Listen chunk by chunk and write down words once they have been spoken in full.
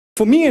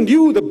For me and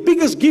you, the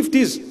biggest gift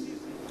is,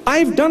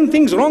 I've done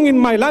things wrong in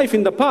my life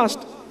in the past.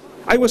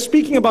 I was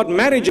speaking about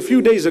marriage a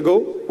few days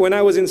ago when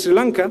I was in Sri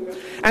Lanka,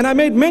 and I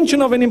made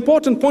mention of an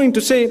important point to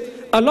say,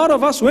 a lot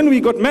of us, when we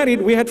got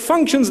married, we had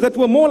functions that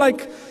were more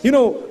like,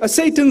 a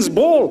Satan's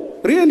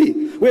ball,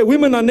 really, where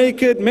women are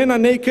naked, men are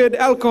naked,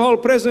 alcohol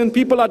present,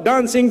 people are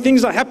dancing,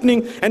 things are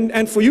happening,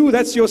 and for you,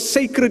 that's your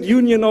sacred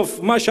union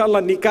of,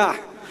 mashallah, nikah.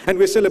 And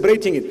we're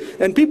celebrating it.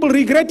 And people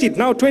regret it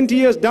now 20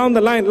 years down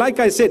the line. Like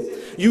I said,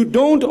 you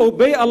don't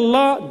obey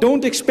Allah,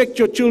 don't expect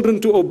your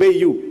children to obey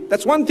you.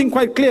 That's one thing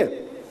quite clear.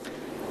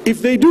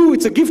 If they do,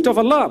 it's a gift of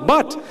Allah,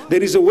 but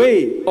there is a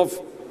way of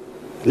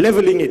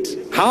leveling it.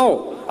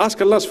 How? Ask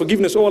Allah's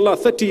forgiveness. Oh Allah,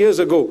 30 years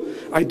ago,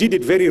 I did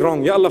it very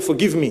wrong. Ya Allah,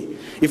 forgive me.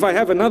 If I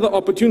have another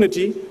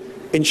opportunity,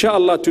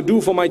 inshallah, to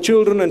do for my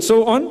children and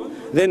so on,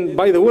 then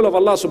by the will of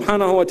Allah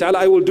subhanahu wa ta'ala,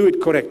 I will do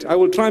it correct. I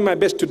will try my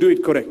best to do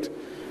it correct.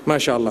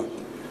 MashaAllah.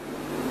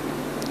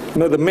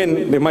 The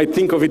men, they might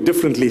think of it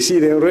differently. See,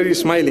 they're already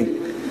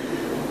smiling.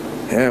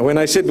 When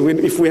I said,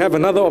 if we have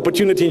another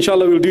opportunity,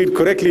 inshallah, we'll do it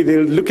correctly,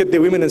 they'll look at their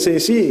women and say,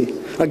 see,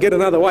 I'll get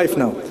another wife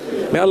now.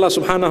 May Allah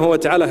subhanahu wa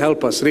ta'ala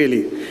help us,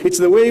 really. It's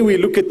the way we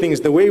look at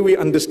things, the way we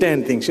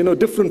understand things.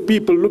 Different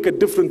people look at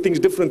different things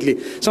differently.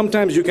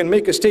 Sometimes you can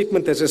make a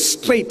statement that's as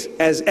straight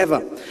as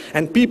ever,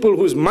 and people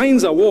whose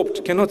minds are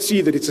warped cannot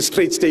see that it's a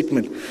straight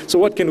statement. So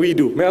what can we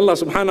do? May Allah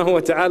subhanahu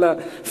wa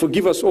ta'ala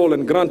forgive us all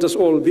and grant us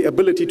all the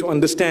ability to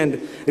understand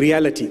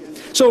reality.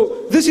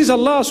 So this is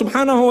Allah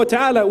subhanahu wa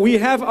ta'ala. We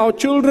have our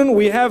children,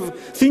 we have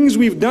things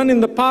we've done in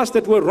the past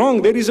that were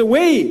wrong. There is a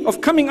way of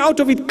coming out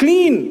of it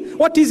clean.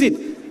 What is it?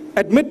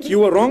 Admit you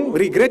were wrong,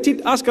 regret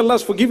it, ask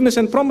Allah's forgiveness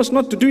and promise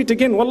not to do it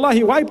again.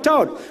 Wallahi, wiped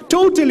out,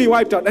 totally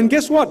wiped out. And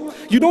guess what?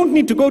 You don't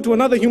need to go to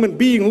another human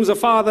being who's a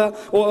father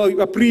or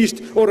a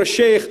priest or a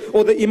sheikh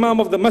or the imam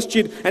of the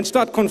masjid and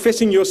start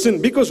confessing your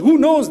sin, because who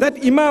knows,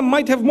 that imam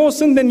might have more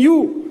sin than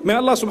you. May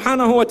Allah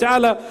subhanahu wa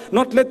ta'ala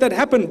not let that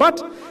happen.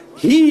 But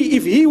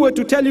if he were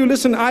to tell you,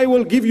 listen, I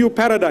will give you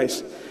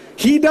paradise,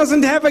 he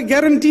doesn't have a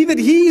guarantee that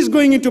he is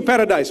going into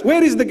paradise.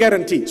 Where is the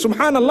guarantee?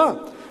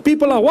 Subhanallah.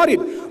 People are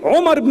worried.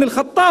 Umar ibn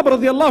al-Khattab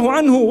radiallahu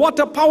anhu, what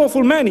a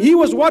powerful man. He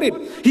was worried.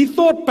 He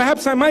thought,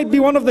 perhaps I might be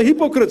one of the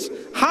hypocrites.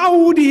 How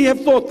would he have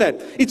thought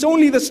that? It's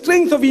only the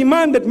strength of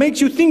iman that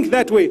makes you think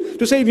that way.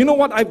 To say, you know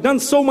what, I've done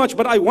so much,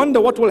 but I wonder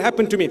what will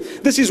happen to me.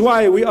 This is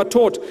why we are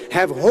taught,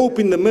 have hope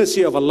in the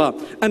mercy of Allah.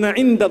 Ana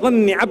inda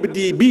dhanni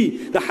abdi bi.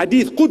 The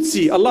hadith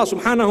Qudsi, Allah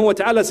subhanahu wa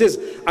ta'ala says,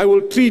 I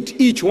will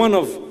treat each one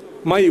of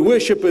my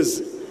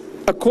worshippers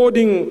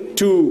according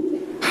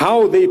to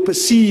how they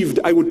perceived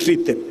I would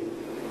treat them,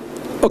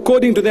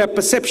 according to their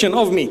perception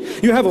of me.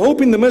 You have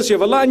hope in the mercy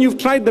of Allah and you've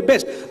tried the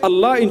best.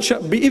 Allah,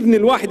 bi-idhni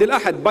al-wahid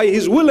al-ahad, by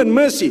His will and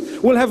mercy,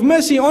 will have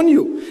mercy on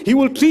you. He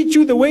will treat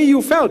you the way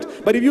you felt.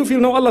 But if you feel,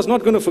 no, Allah's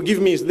not going to forgive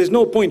me, there's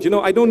no point,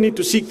 I don't need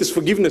to seek this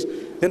forgiveness,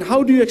 then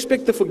how do you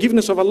expect the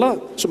forgiveness of Allah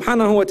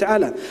subhanahu wa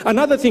ta'ala?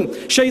 Another thing,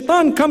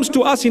 shaitan comes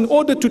to us in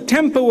order to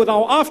tamper with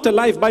our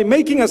afterlife by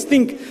making us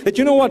think that,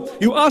 you know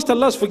what, you asked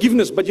Allah's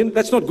forgiveness, but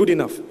that's not good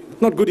enough.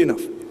 Not good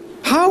enough.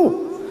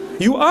 How?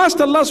 You asked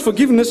Allah's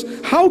forgiveness,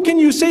 how can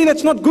you say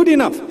that's not good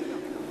enough?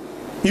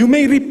 You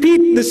may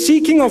repeat the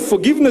seeking of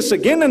forgiveness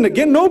again and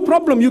again, no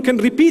problem. You can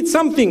repeat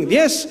something.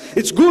 Yes,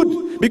 it's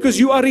good because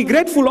you are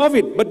regretful of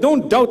it, but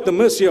don't doubt the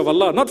mercy of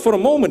Allah, not for a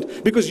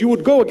moment, because you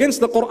would go against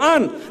the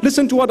Quran.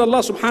 Listen to what Allah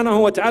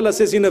subhanahu wa ta'ala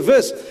says in a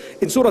verse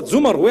in Surah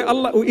Zumar, where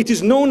it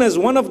is known as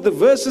one of the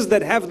verses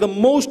that have the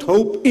most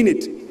hope in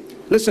it.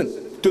 Listen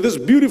to this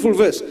beautiful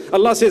verse.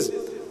 Allah says,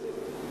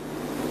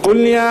 قل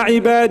يا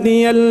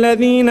عبادي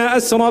الذين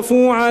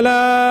أسرفوا على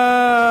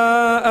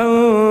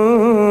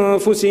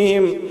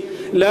أنفسهم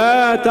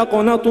لا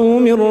تقنطوا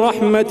من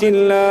رحمة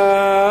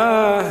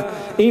الله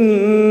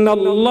إن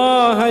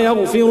الله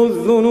يغفر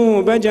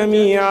الذنوب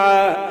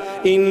جميعا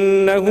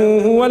إنه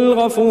هو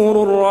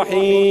الغفور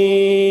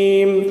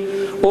الرحيم.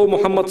 O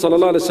Muhammad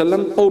sallallahu alaihi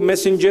wasallam, O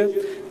Messenger,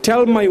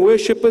 tell my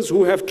worshippers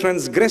who have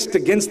transgressed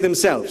against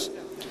themselves.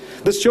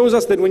 This shows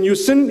us that when you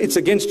sin, it's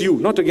against you,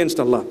 not against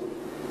Allah.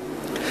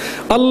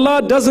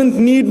 Allah doesn't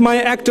need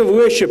my act of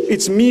worship,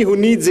 it's me who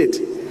needs it.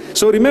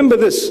 So remember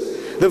this,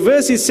 the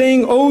verse is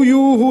saying, oh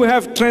you who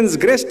have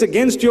transgressed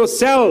against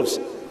yourselves,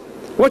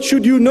 what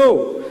should you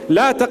know?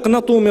 لا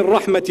تقنطوا من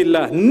رحمة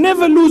الله.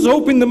 Never lose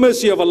hope in the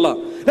mercy of Allah.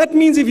 That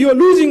means if you are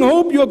losing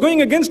hope, you are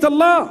going against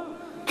Allah.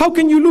 How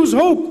can you lose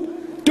hope?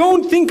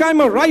 Don't think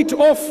I'm a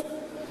write-off.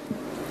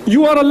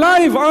 You are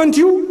alive, aren't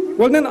you?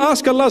 Well then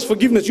ask Allah's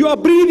forgiveness. You are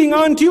breathing,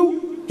 aren't you?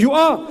 You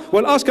are.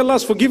 Well, ask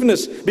Allah's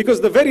forgiveness,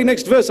 because the very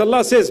next verse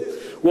Allah says,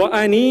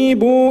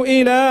 وَأَنِيبُوا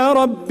إِلَىٰ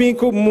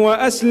رَبِّكُمْ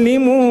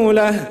وَأَسْلِمُوا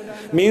لَهُ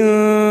مِن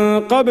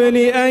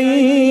قَبْلِ أَن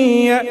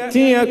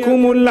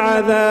يَأْتِيَكُمُ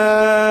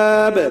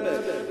الْعَذَابُ.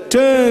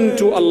 Turn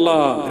to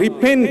Allah,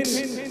 repent,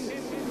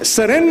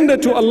 surrender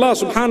to Allah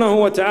subhanahu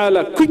wa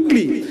ta'ala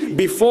quickly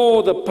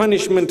before the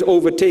punishment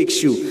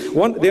overtakes you.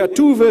 There are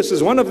two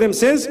verses. One of them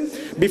says,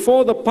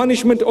 before the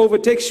punishment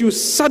overtakes you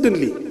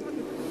suddenly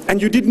and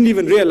you didn't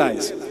even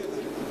realize.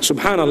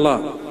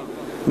 Subhanallah.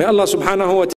 May Allah subhanahu wa ta'ala